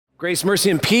Grace, mercy,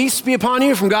 and peace be upon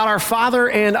you from God our Father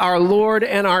and our Lord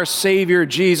and our Savior,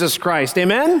 Jesus Christ.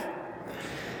 Amen?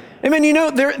 Amen. You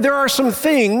know, there are some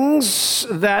things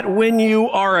that when you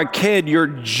are a kid, you're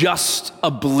just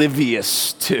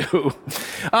oblivious to.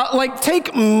 Like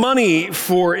take money,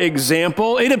 for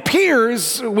example. It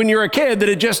appears when you're a kid that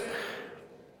it just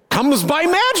comes by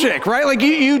magic, right? Like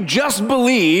you just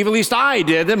believe, at least I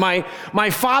did, that my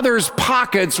father's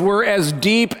pockets were as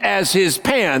deep as his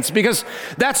pants because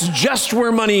that's just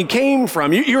where money came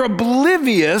from. You're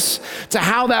oblivious to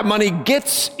how that money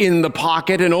gets in the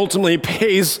pocket and ultimately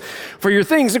pays for your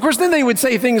things. Of course, then they would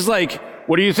say things like,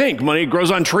 what do you think? Money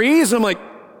grows on trees? And I'm like,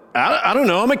 I don't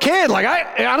know. I'm a kid. Like,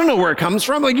 I don't know where it comes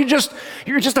from. Like, you're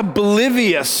just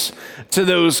oblivious to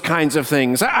those kinds of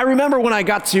things. I remember when I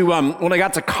got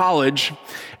to college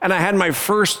and I had my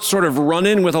first sort of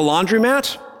run-in with a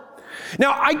laundromat.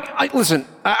 Now,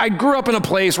 I grew up in a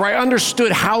place where I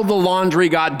understood how the laundry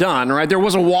got done, right? There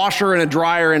was a washer and a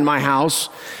dryer in my house.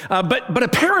 But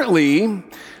apparently,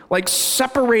 like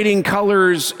separating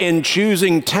colors and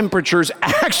choosing temperatures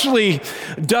actually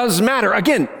does matter.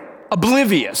 Again,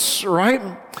 oblivious, right?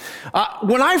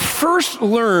 When I first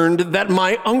learned that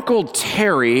my Uncle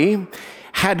Terry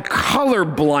had color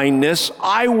blindness,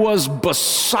 I was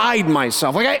beside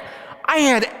myself. Like I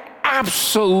had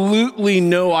absolutely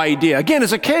no idea. Again,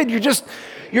 as a kid,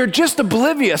 you're just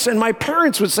oblivious. And my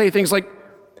parents would say things like,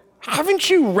 haven't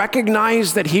you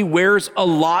recognized that he wears a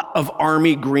lot of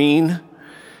army green?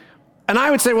 And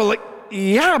I would say, well, like,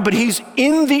 yeah, but he's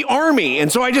in the army. And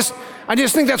so I just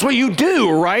think that's what you do,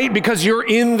 right? Because you're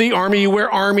in the army, you wear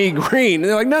army green. And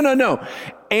they're like, no.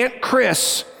 Aunt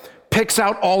Chris picks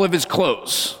out all of his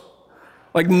clothes.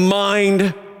 Like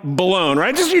mind blown,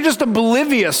 right? You're just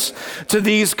oblivious to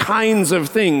these kinds of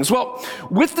things. Well,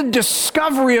 with the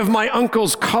discovery of my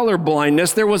uncle's color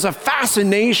blindness, there was a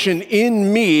fascination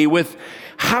in me with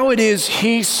how it is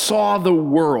he saw the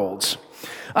world.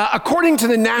 According to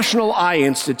the National Eye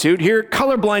Institute, here,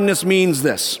 colorblindness means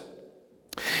this.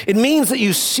 It means that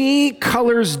you see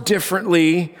colors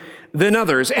differently than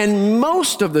others. And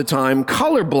most of the time,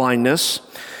 colorblindness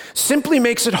simply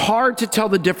makes it hard to tell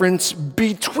the difference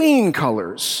between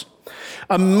colors.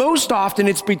 Most often,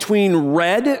 it's between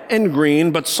red and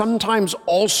green, but sometimes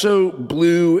also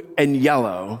blue and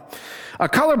yellow.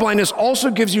 Colorblindness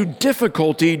also gives you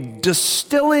difficulty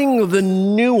distilling the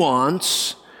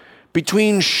nuance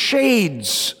between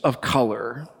shades of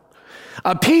color.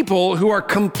 People who are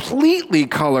completely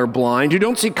colorblind, who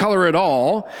don't see color at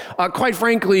all, quite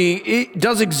frankly, it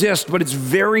does exist, but it's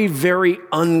very, very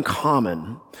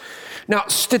uncommon. Now,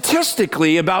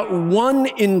 statistically, about 1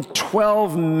 in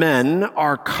 12 men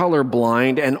are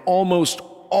colorblind, and almost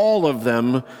all of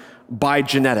them by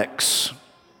genetics.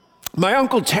 My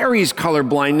Uncle Terry's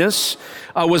colorblindness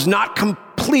was not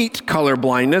complete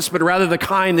colorblindness, but rather the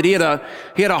kind that he had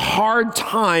a hard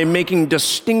time making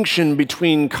distinction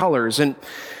between colors. And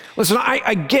listen,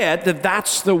 I get that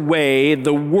that's the way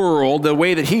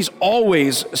that he's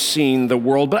always seen the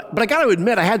world, but I got to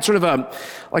admit, I had sort of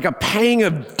a pang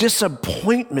of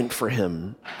disappointment for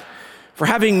him, for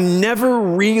having never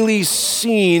really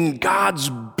seen God's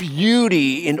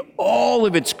beauty in all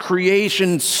of its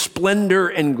creation, splendor,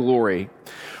 and glory,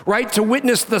 right? To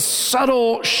witness the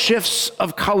subtle shifts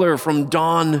of color from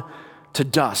dawn to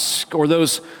dusk, or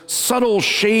those subtle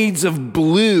shades of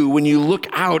blue when you look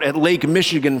out at Lake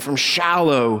Michigan from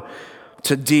shallow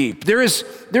to deep. There's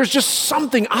just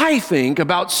something, I think,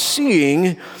 about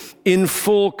seeing in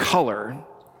full color.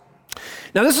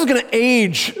 Now, this is going to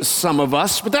age some of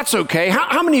us, but that's okay.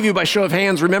 How many of you, by show of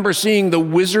hands, remember seeing The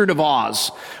Wizard of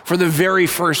Oz for the very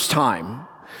first time?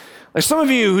 There's some of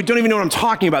you who don't even know what I'm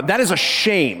talking about. That is a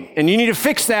shame, and you need to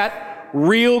fix that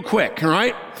real quick, all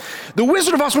right? The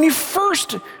Wizard of Oz, when you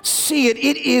first see it,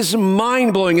 it is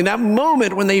mind-blowing. In that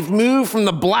moment when they've moved from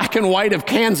the black and white of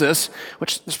Kansas,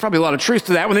 which there's probably a lot of truth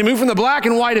to that, when they move from the black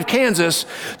and white of Kansas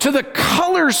to the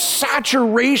color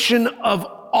saturation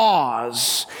of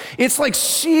Oz, it's like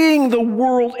seeing the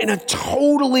world in a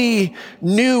totally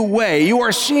new way. You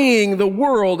are seeing the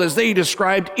world, as they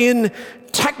described, in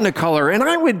Technicolor. And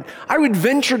I would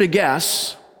venture to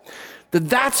guess that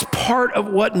that's part of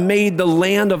what made the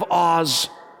land of Oz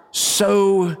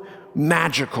so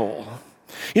magical.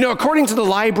 You know, according to the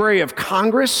Library of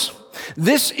Congress,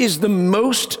 this is the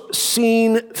most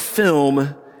seen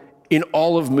film in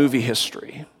all of movie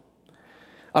history.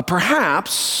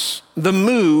 Perhaps the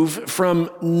move from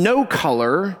no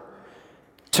color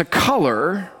to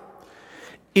color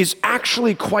is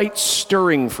actually quite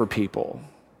stirring for people.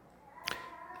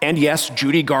 And yes,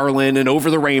 Judy Garland and Over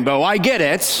the Rainbow, I get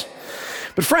it.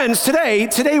 But friends, today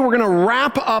we're going to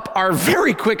wrap up our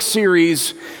very quick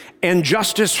series, And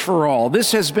Justice for All.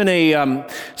 This has been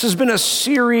a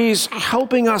series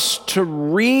helping us to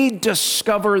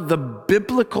rediscover the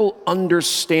biblical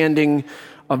understanding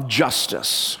of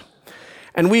justice.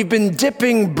 And we've been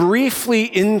dipping briefly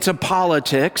into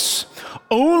politics,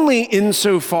 only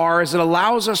insofar as it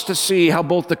allows us to see how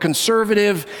both the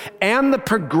conservative and the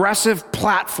progressive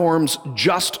platforms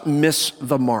just miss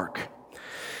the mark.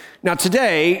 Now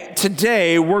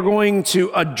today we're going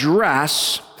to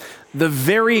address the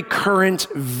very current,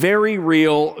 very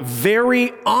real,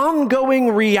 very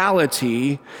ongoing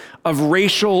reality of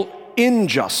racial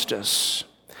injustice.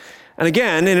 And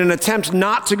again, in an attempt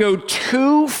not to go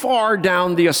too far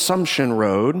down the assumption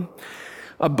road,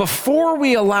 before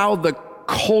we allow the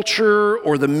culture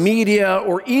or the media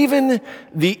or even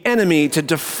the enemy to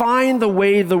define the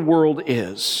way the world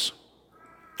is,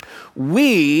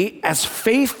 we, as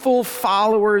faithful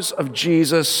followers of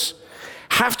Jesus,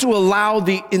 have to allow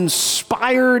the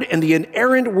inspired and the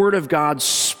inerrant Word of God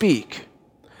speak,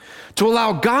 to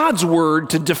allow God's Word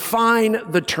to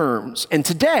define the terms. And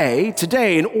today,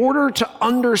 in order to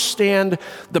understand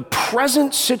the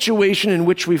present situation in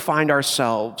which we find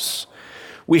ourselves,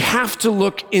 we have to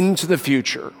look into the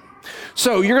future.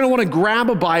 So you're going to want to grab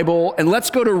a Bible and let's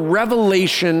go to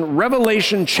Revelation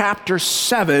chapter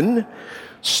 7,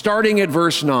 starting at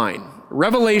verse 9.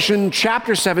 Revelation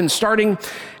chapter 7, starting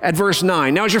at verse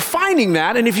 9. Now, as you're finding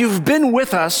that, and if you've been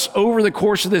with us over the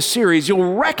course of this series,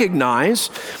 you'll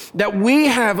recognize that we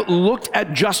have looked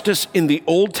at justice in the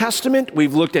Old Testament,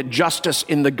 we've looked at justice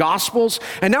in the Gospels,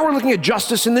 and now we're looking at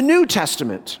justice in the New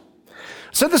Testament.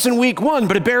 I said this in week 1,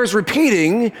 but it bears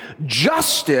repeating.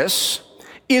 Justice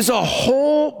is a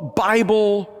whole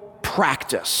Bible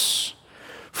practice,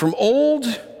 from Old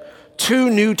to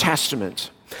New Testament.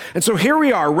 And so here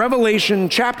we are, Revelation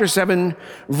chapter 7,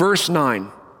 verse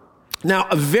 9. Now,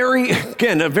 a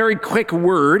very quick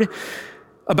word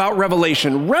about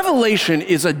Revelation. Revelation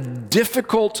is a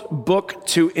difficult book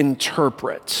to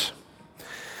interpret.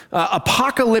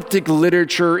 Apocalyptic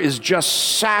literature is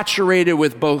just saturated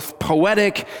with both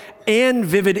poetic and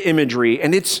vivid imagery,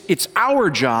 and it's our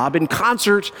job, in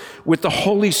concert with the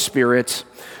Holy Spirit,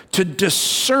 to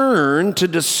discern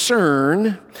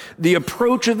the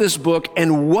approach of this book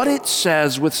and what it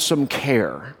says with some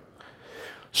care.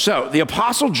 So, the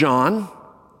Apostle John,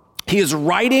 he is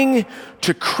writing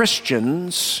to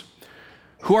Christians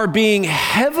who are being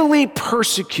heavily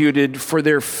persecuted for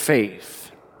their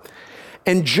faith.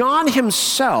 And John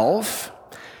himself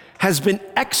has been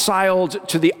exiled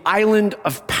to the island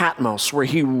of Patmos, where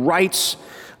he writes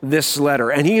this letter.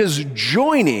 And he is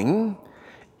joining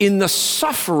in the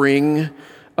suffering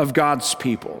of God's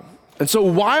people. And so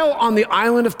while on the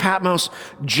island of Patmos,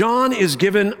 John is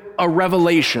given a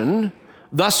revelation.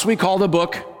 Thus we call the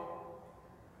book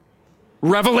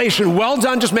Revelation. Well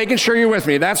done, just making sure you're with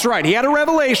me. That's right. He had a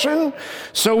revelation,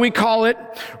 so we call it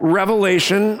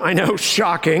Revelation. I know,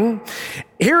 shocking.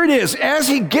 Here it is. As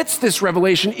he gets this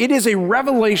revelation, it is a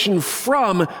revelation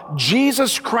from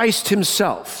Jesus Christ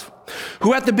himself,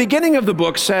 who at the beginning of the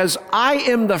book says, I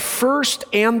am the first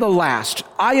and the last.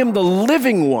 I am the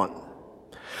living one.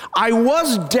 I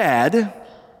was dead,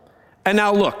 and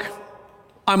now look,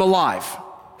 I'm alive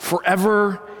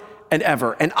forever and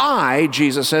ever. And I,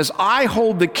 Jesus says, I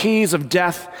hold the keys of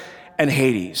death and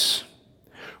Hades.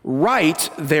 Write,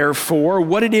 therefore,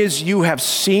 what it is you have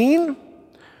seen,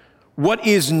 what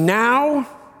is now,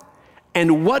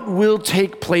 and what will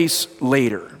take place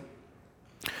later.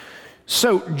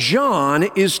 So John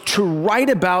is to write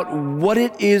about what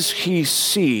it is he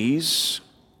sees,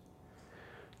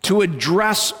 to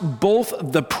address both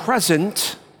the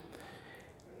present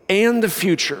and the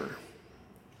future.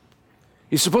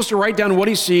 He's supposed to write down what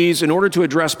he sees in order to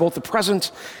address both the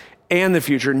present and the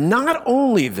future. Not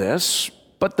only this,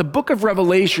 but the book of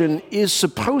Revelation is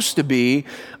supposed to be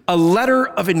a letter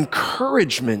of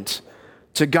encouragement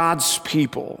to God's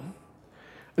people.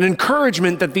 An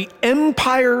encouragement that the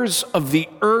empires of the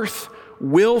earth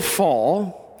will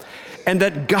fall and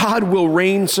that God will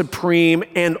reign supreme,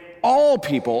 and all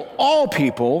people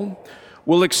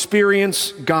will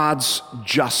experience God's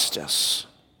justice.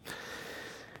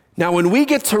 Now, when we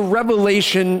get to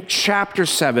Revelation chapter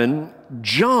 7,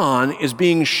 John is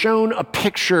being shown a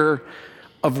picture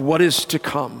of what is to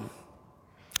come.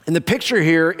 And the picture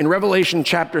here in Revelation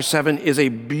chapter 7 is a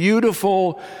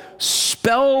beautiful,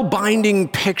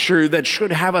 spellbinding picture that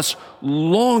should have us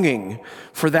longing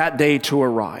for that day to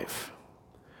arrive.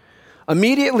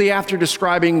 Immediately after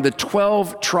describing the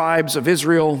 12 tribes of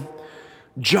Israel,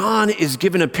 John is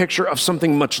given a picture of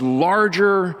something much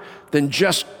larger than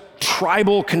just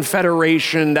tribal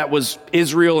confederation that was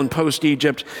Israel and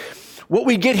post-Egypt. What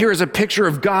we get here is a picture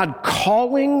of God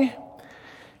calling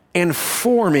and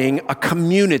forming a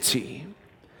community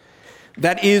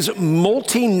that is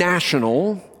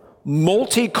multinational,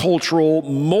 multicultural,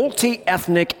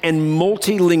 multi-ethnic, and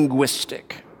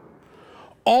multilinguistic,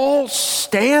 all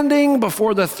standing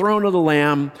before the throne of the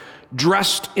Lamb,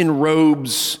 dressed in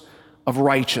robes of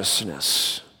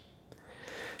righteousness.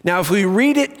 Now, if we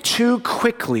read it too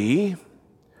quickly,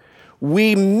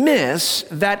 we miss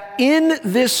that in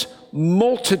this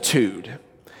multitude,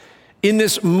 in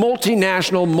this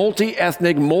multinational,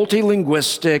 multi-ethnic,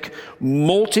 multilinguistic,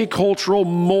 multicultural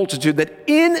multitude, that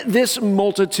in this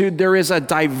multitude there is a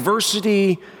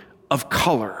diversity of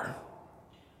color.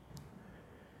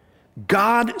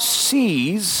 God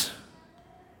sees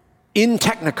in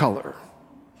Technicolor,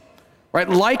 right?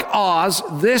 Like Oz,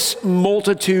 this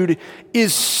multitude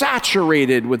is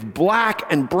saturated with black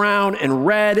and brown and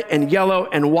red and yellow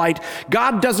and white.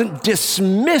 God doesn't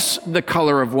dismiss the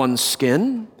color of one's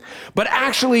skin, but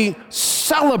actually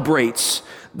celebrates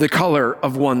the color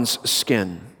of one's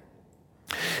skin.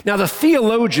 Now, the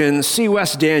theologian C.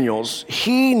 Wes Daniels,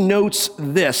 he notes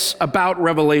this about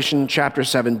Revelation chapter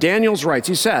 7. Daniels writes,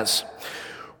 he says,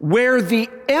 where the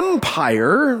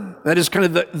empire, that is kind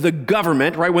of the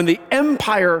government, right? When the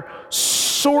empire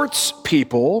sorts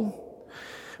people,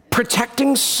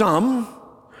 protecting some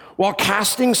while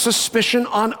casting suspicion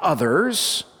on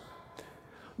others,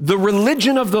 the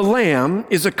religion of the Lamb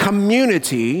is a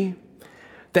community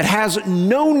that has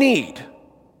no need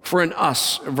for an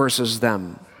us versus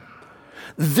them.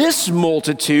 This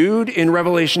multitude in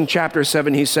Revelation chapter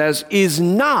 7, he says, is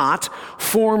not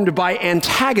formed by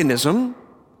antagonism,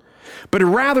 but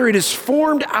rather it is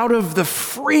formed out of the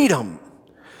freedom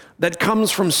that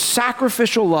comes from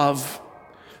sacrificial love,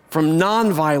 from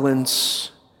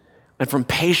nonviolence, and from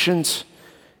patient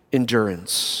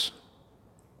endurance.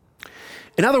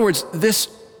 In other words, this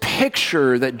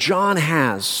picture that John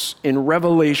has in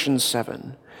Revelation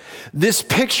 7, this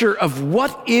picture of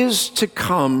what is to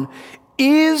come,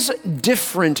 is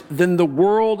different than the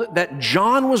world that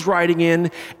John was writing in,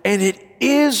 and it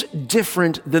is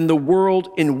different than the world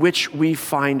in which we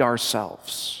find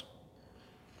ourselves.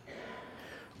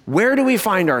 Where do we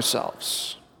find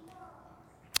ourselves?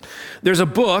 There's a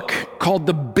book called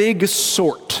The Big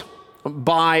Sort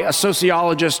by a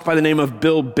sociologist by the name of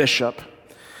Bill Bishop.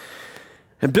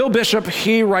 And Bill Bishop,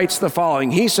 he writes the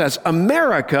following. He says,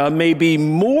 America may be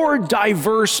more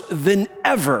diverse than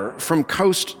ever from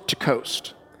coast to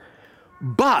coast.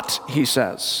 But, he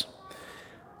says,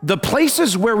 the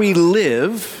places where we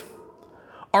live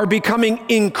are becoming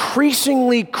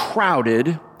increasingly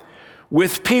crowded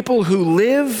with people who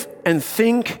live and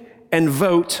think and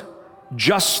vote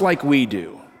just like we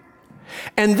do.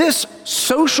 And this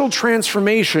social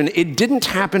transformation, it didn't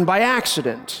happen by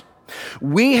accident.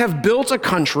 We have built a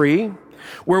country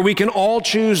where we can all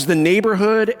choose the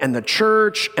neighborhood and the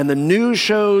church and the news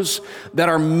shows that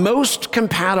are most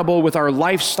compatible with our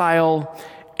lifestyle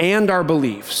and our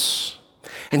beliefs.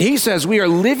 And he says we are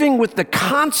living with the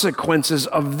consequences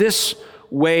of this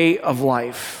way of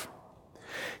life.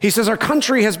 He says our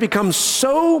country has become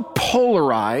so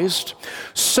polarized,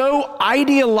 so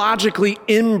ideologically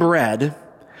inbred,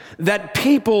 that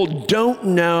people don't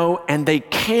know and they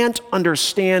can't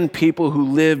understand people who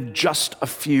live just a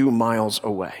few miles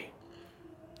away.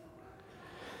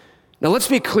 Now, let's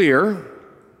be clear.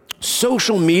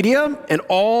 Social media and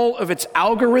all of its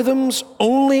algorithms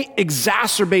only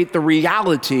exacerbate the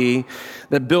reality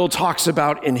that Bill talks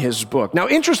about in his book. Now,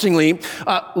 interestingly,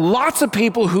 lots of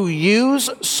people who use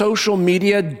social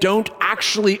media don't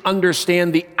actually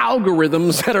understand the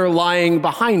algorithms that are lying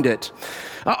behind it.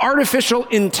 Artificial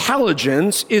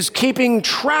intelligence is keeping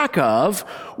track of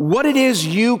what it is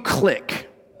you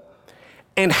click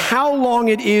and how long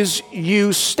it is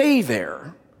you stay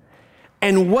there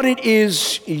and what it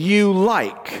is you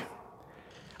like.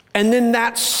 And then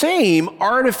that same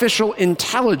artificial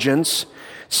intelligence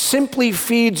simply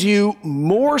feeds you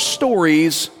more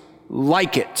stories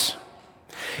like it.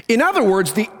 In other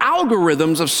words, the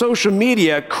algorithms of social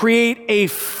media create a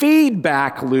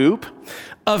feedback loop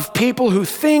of people who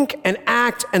think and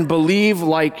act and believe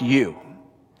like you.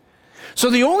 So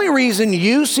the only reason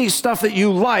you see stuff that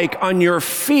you like on your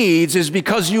feeds is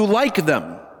because you like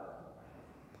them.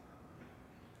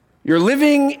 You're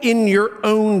living in your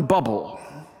own bubble.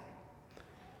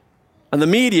 And the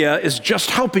media is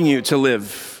just helping you to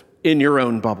live in your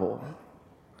own bubble.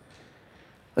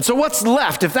 And so what's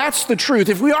left, if that's the truth,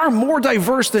 if we are more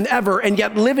diverse than ever and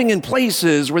yet living in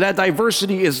places where that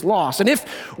diversity is lost, and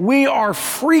if we are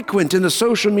frequent in the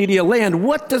social media land,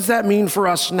 what does that mean for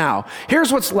us now?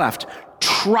 Here's what's left: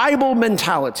 tribal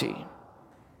mentality,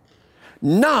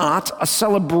 not a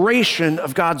celebration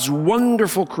of God's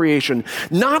wonderful creation,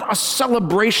 not a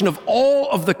celebration of all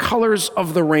of the colors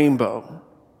of the rainbow.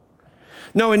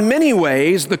 No, in many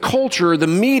ways, the culture, the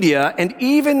media, and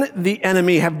even the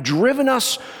enemy have driven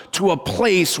us to a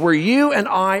place where you and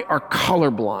I are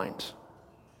colorblind.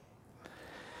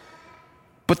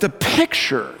 But the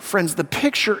picture, friends, the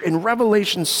picture in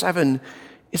Revelation 7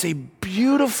 is a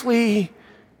beautifully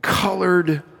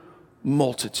colored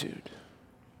multitude.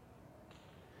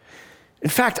 In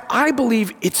fact, I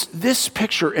believe it's this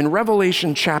picture in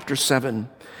Revelation chapter 7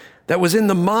 that was in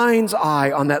the mind's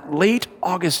eye on that late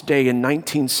August day in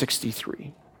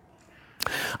 1963.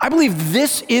 I believe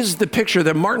this is the picture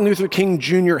that Martin Luther King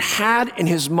Jr. had in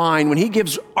his mind when he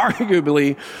gives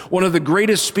arguably one of the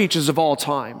greatest speeches of all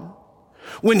time,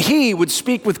 when he would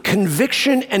speak with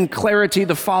conviction and clarity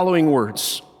the following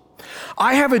words: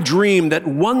 "I have a dream that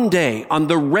one day on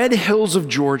the red hills of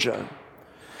Georgia,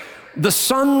 the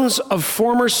sons of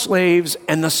former slaves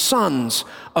and the sons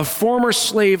of former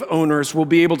slave owners will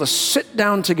be able to sit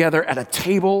down together at a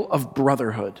table of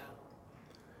brotherhood."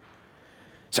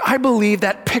 So I believe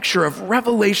that picture of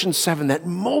Revelation 7, that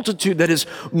multitude that is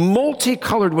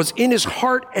multicolored, was in his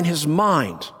heart and his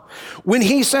mind when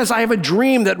he says, "I have a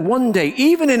dream that one day,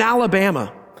 even in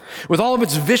Alabama, with all of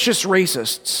its vicious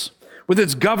racists, with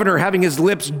its governor having his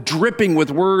lips dripping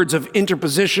with words of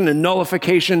interposition and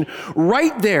nullification,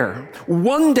 right there,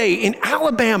 one day in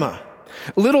Alabama,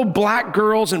 little black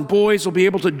girls and boys will be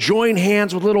able to join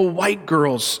hands with little white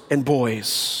girls and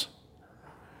boys."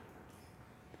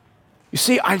 You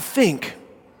see, I think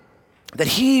that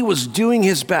he was doing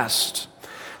his best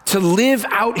to live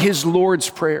out his Lord's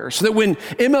Prayer, so that when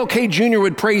MLK Jr.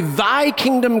 would pray, "Thy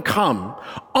kingdom come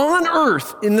on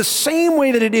earth in the same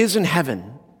way that it is in heaven,"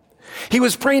 he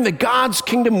was praying that God's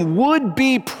kingdom would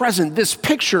be present, this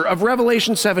picture of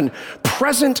Revelation 7,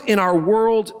 present in our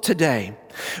world today.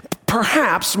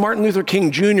 Perhaps Martin Luther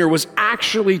King Jr. was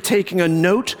actually taking a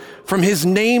note from his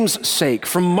namesake,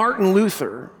 from Martin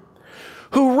Luther,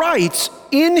 who writes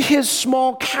in his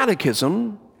small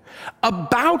catechism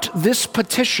about this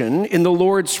petition in the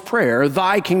Lord's Prayer,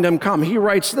 "Thy kingdom come." He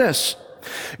writes this: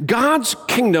 "God's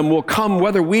kingdom will come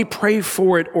whether we pray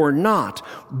for it or not,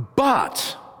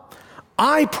 but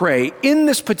I pray in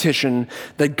this petition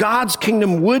that God's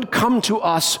kingdom would come to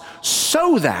us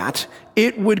so that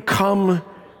it would come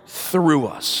through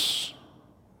us."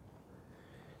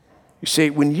 You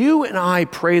see, when you and I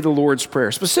pray the Lord's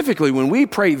Prayer, specifically when we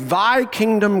pray, "Thy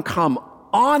kingdom come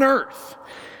on earth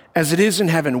as it is in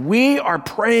heaven," we are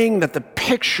praying that the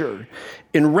picture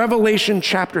in Revelation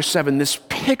chapter 7, this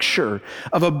picture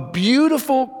of a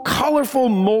beautiful, colorful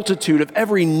multitude of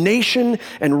every nation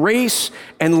and race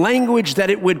and language, that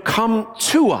it would come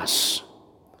to us,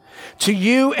 to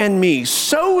you and me,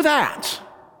 so that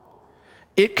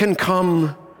it can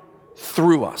come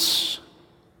through us.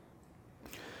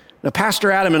 Now,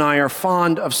 Pastor Adam and I are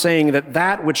fond of saying that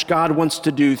that which God wants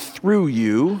to do through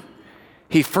you,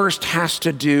 he first has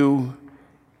to do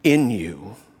in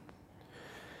you.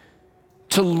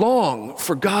 To long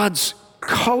for God's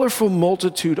colorful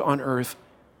multitude on earth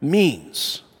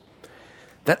means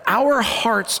that our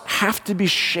hearts have to be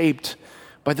shaped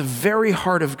by the very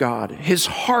heart of God, his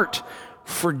heart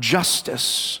for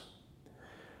justice,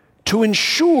 to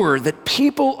ensure that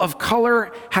people of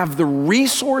color have the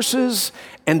resources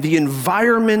and the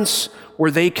environments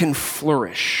where they can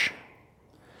flourish.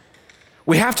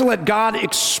 We have to let God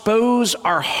expose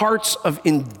our hearts of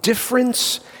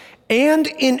indifference and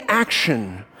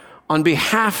inaction on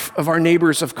behalf of our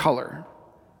neighbors of color.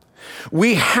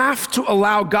 We have to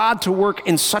allow God to work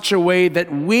in such a way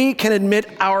that we can admit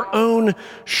our own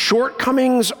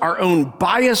shortcomings, our own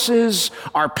biases,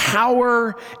 our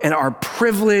power and our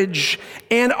privilege,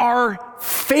 and our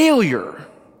failure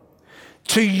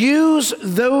to use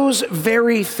those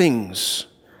very things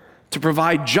to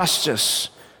provide justice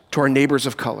to our neighbors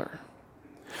of color.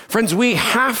 Friends, we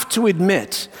have to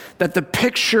admit that the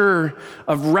picture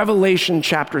of Revelation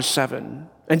chapter 7,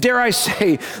 and dare I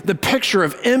say, the picture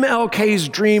of MLK's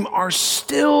dream, are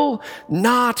still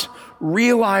not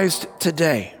realized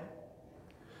today.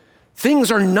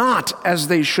 Things are not as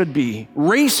they should be.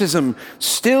 Racism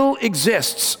still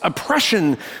exists.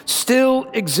 Oppression still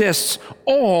exists.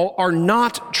 All are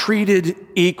not treated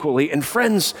equally. And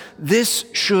friends, this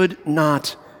should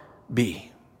not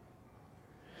be.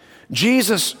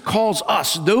 Jesus calls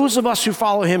us, those of us who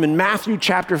follow him in Matthew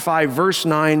chapter 5, verse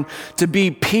 9, to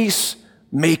be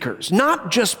peacemakers. Not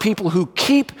just people who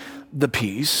keep the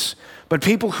peace, but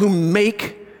people who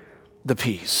make the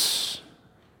peace.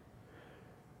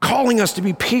 Calling us to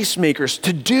be peacemakers,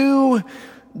 to do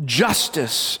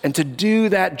justice, and to do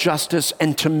that justice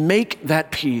and to make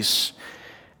that peace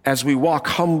as we walk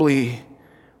humbly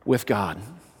with God.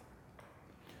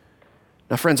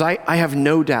 Now, friends, I have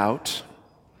no doubt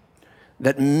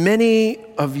that many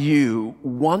of you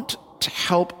want to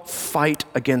help fight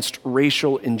against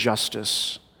racial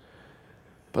injustice,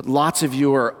 but lots of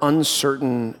you are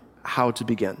uncertain how to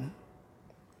begin.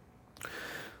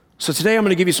 So today I'm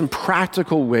going to give you some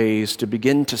practical ways to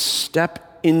begin to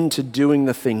step into doing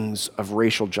the things of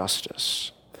racial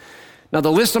justice. Now,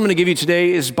 the list I'm going to give you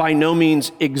today is by no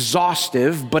means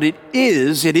exhaustive, but it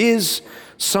is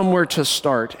somewhere to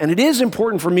start. And it is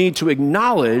important for me to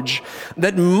acknowledge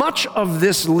that much of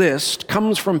this list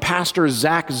comes from Pastor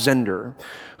Zach Zender,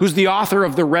 who's the author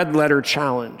of the Red Letter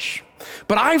Challenge.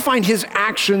 But I find his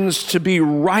actions to be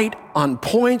right on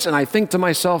point, and I think to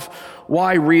myself,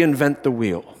 why reinvent the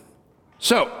wheel?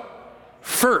 So,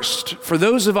 first, for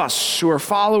those of us who are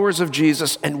followers of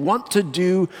Jesus and want to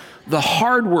do the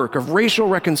hard work of racial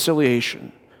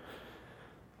reconciliation,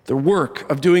 the work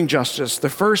of doing justice, the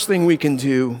first thing we can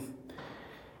do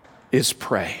is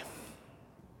pray.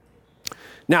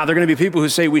 Now, there are going to be people who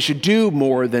say we should do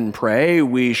more than pray.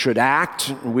 We should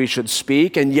act, we should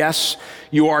speak. And yes,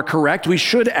 you are correct. We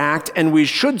should act and we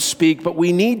should speak, but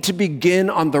we need to begin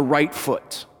on the right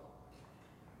foot.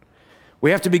 We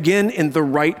have to begin in the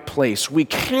right place. We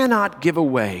cannot give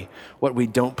away what we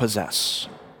don't possess.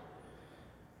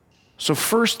 So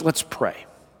first, let's pray.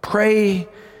 Pray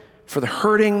for the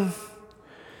hurting.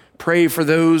 Pray for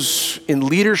those in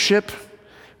leadership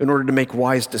in order to make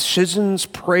wise decisions.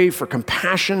 Pray for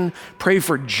compassion. Pray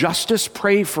for justice.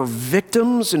 Pray for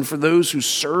victims and for those who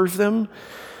serve them.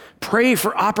 Pray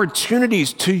for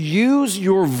opportunities to use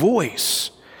your voice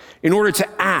in order to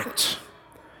act.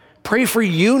 Pray for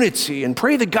unity and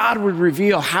pray that God would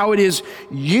reveal how it is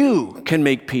you can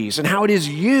make peace and how it is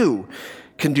you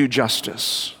can do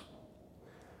justice.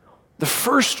 The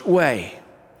first way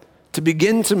to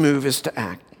begin to move is to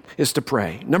act, is to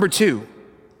pray. Number two,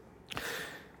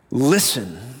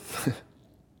 listen.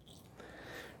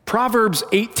 Proverbs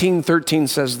 18:13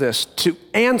 says this, to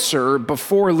answer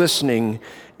before listening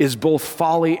is both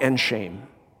folly and shame.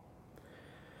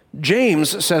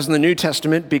 James says in the New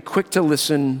Testament, be quick to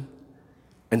listen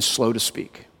and slow to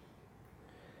speak.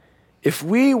 If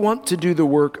we want to do the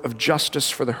work of justice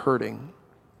for the hurting,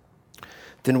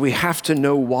 then we have to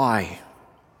know why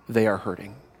they are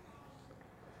hurting.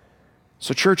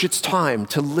 So church, it's time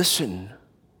to listen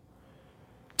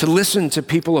to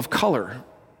people of color,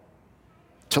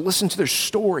 to listen to their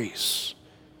stories,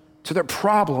 to their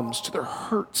problems, to their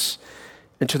hurts,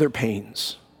 and to their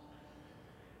pains.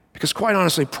 Because quite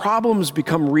honestly, problems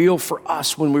become real for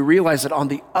us when we realize that on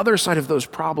the other side of those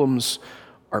problems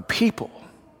are people.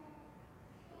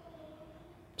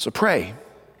 So pray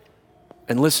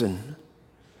and listen.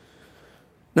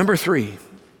 Number three,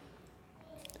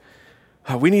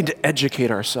 we need to educate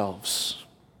ourselves.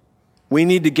 We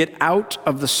need to get out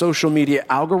of the social media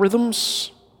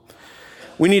algorithms.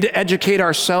 We need to educate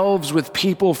ourselves with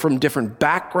people from different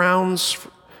backgrounds,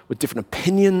 with different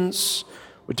opinions,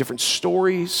 with different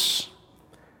stories.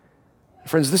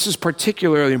 Friends, this is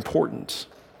particularly important.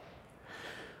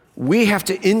 We have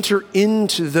to enter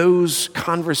into those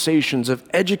conversations of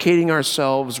educating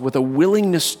ourselves with a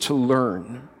willingness to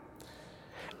learn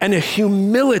and a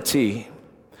humility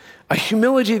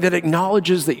that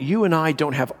acknowledges that you and I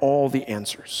don't have all the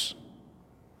answers.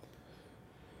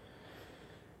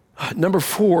 Number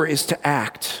four is to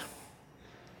act.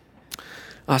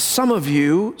 Some of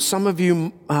you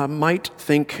might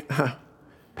think,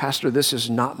 Pastor, this is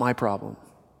not my problem.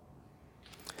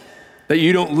 That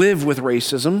you don't live with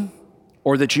racism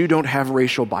or that you don't have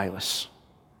racial bias.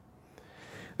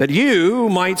 That you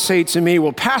might say to me,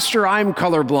 well, Pastor, I'm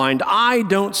colorblind. I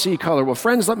don't see color. Well,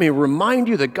 friends, let me remind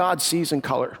you that God sees in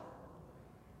color.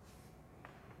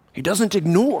 He doesn't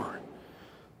ignore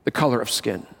the color of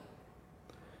skin,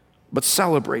 but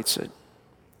celebrates it.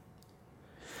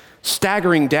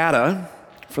 Staggering data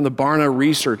from the Barna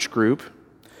Research Group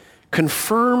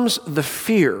confirms the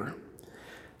fear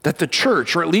that the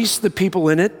church, or at least the people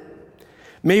in it,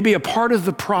 may be a part of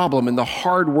the problem in the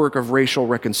hard work of racial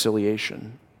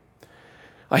reconciliation.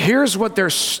 Here's what their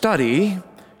study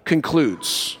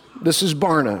concludes. This is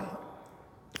Barna.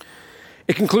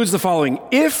 It concludes the following.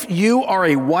 If you are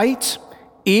a white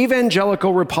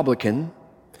evangelical Republican,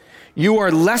 you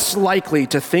are less likely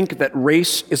to think that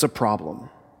race is a problem.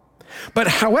 But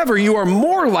however, you are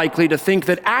more likely to think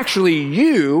that actually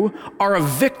you are a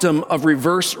victim of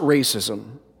reverse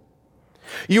racism.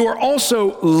 You are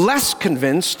also less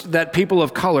convinced that people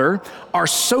of color are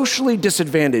socially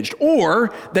disadvantaged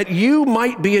or that you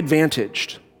might be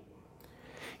advantaged.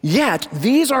 Yet,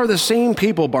 these are the same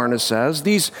people, Barna says,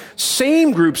 these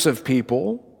same groups of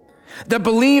people that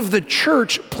believe the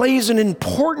church plays an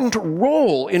important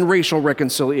role in racial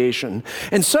reconciliation.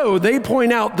 And so they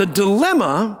point out the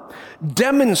dilemma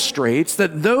demonstrates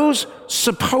that those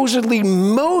supposedly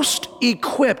most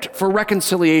equipped for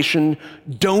reconciliation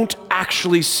don't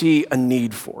actually see a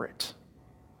need for it.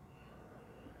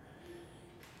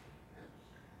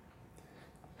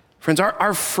 Friends,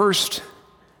 our first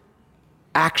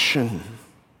action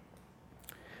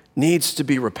needs to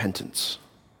be repentance.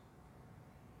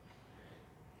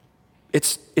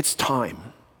 It's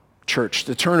time, church,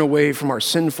 to turn away from our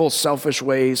sinful, selfish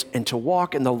ways and to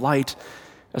walk in the light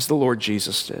as the Lord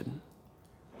Jesus did.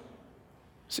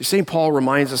 See, St. Paul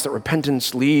reminds us that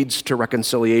repentance leads to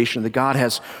reconciliation, that God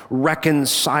has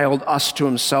reconciled us to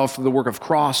himself through the work of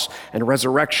cross and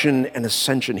resurrection and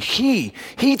ascension. He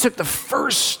took the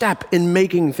first step in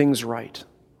making things right.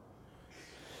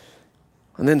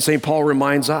 And then St. Paul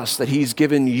reminds us that he's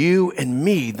given you and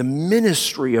me the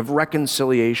ministry of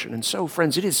reconciliation. And so,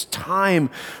 friends, it is time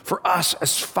for us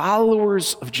as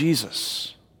followers of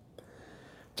Jesus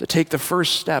to take the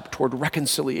first step toward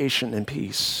reconciliation and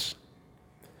peace.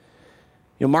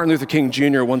 You know, Martin Luther King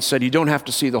Jr. once said, you don't have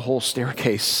to see the whole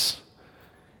staircase.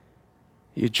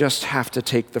 You just have to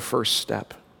take the first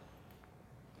step.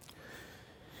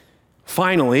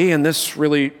 Finally, and this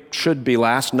really should be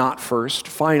last, not first,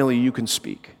 finally you can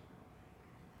speak.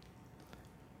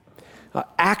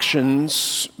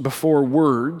 Actions before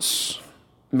words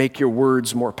make your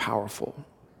words more powerful.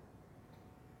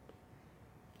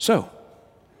 So,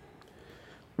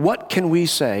 what can we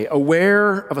say,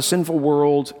 aware of a sinful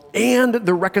world and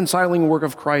the reconciling work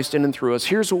of Christ in and through us?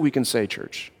 Here's what we can say,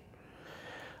 church.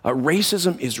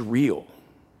 Racism is real,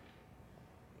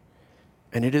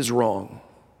 and it is wrong.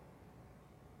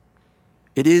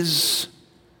 It is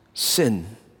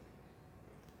sin.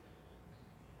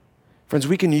 Friends,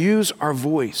 we can use our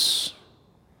voice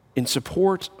in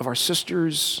support of our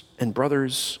sisters and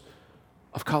brothers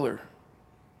of color.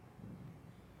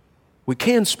 We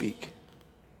can speak.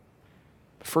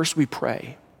 First we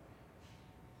pray,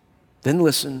 then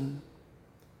listen,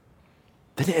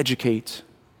 then educate,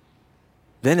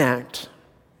 then act,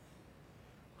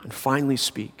 and finally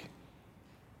speak.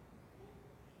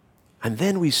 And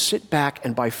then we sit back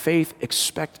and by faith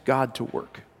expect God to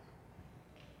work.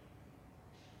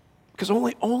 Because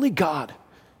only God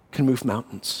can move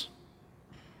mountains.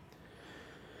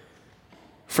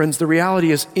 Friends, the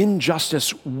reality is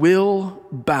injustice will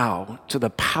bow to the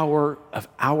power of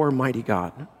our mighty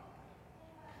God.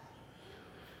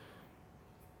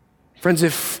 Friends,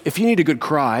 if you need a good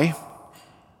cry,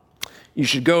 you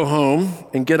should go home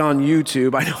and get on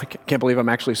YouTube. I know I can't believe I'm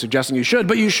actually suggesting you should,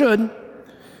 but you should.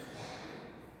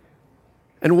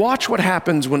 And watch what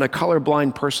happens when a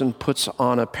colorblind person puts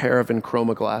on a pair of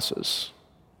Enchroma glasses.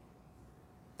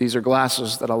 These are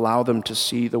glasses that allow them to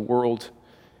see the world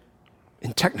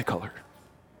in Technicolor,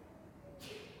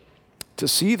 to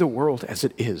see the world as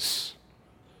it is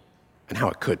and how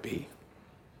it could be.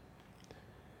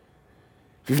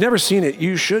 If you've never seen it,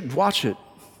 you should watch it.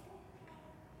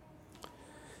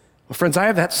 Well, friends, I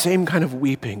have that same kind of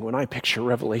weeping when I picture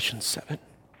Revelation 7.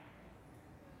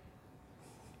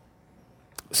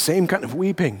 Same kind of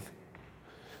weeping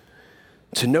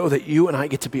to know that you and I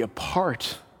get to be a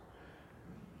part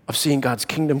of seeing God's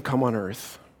kingdom come on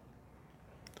earth.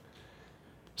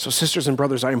 So sisters and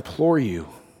brothers, I implore you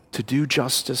to do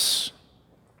justice,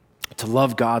 to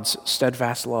love God's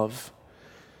steadfast love,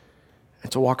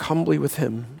 and to walk humbly with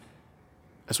him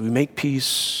as we make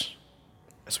peace,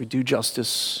 as we do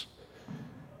justice,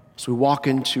 as we walk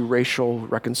into racial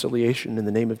reconciliation in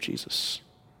the name of Jesus.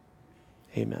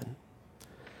 Amen.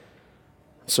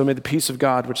 So may the peace of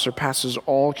God, which surpasses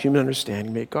all human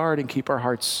understanding, may guard and keep our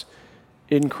hearts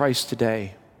in Christ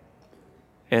today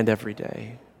and every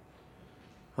day.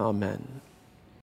 Amen.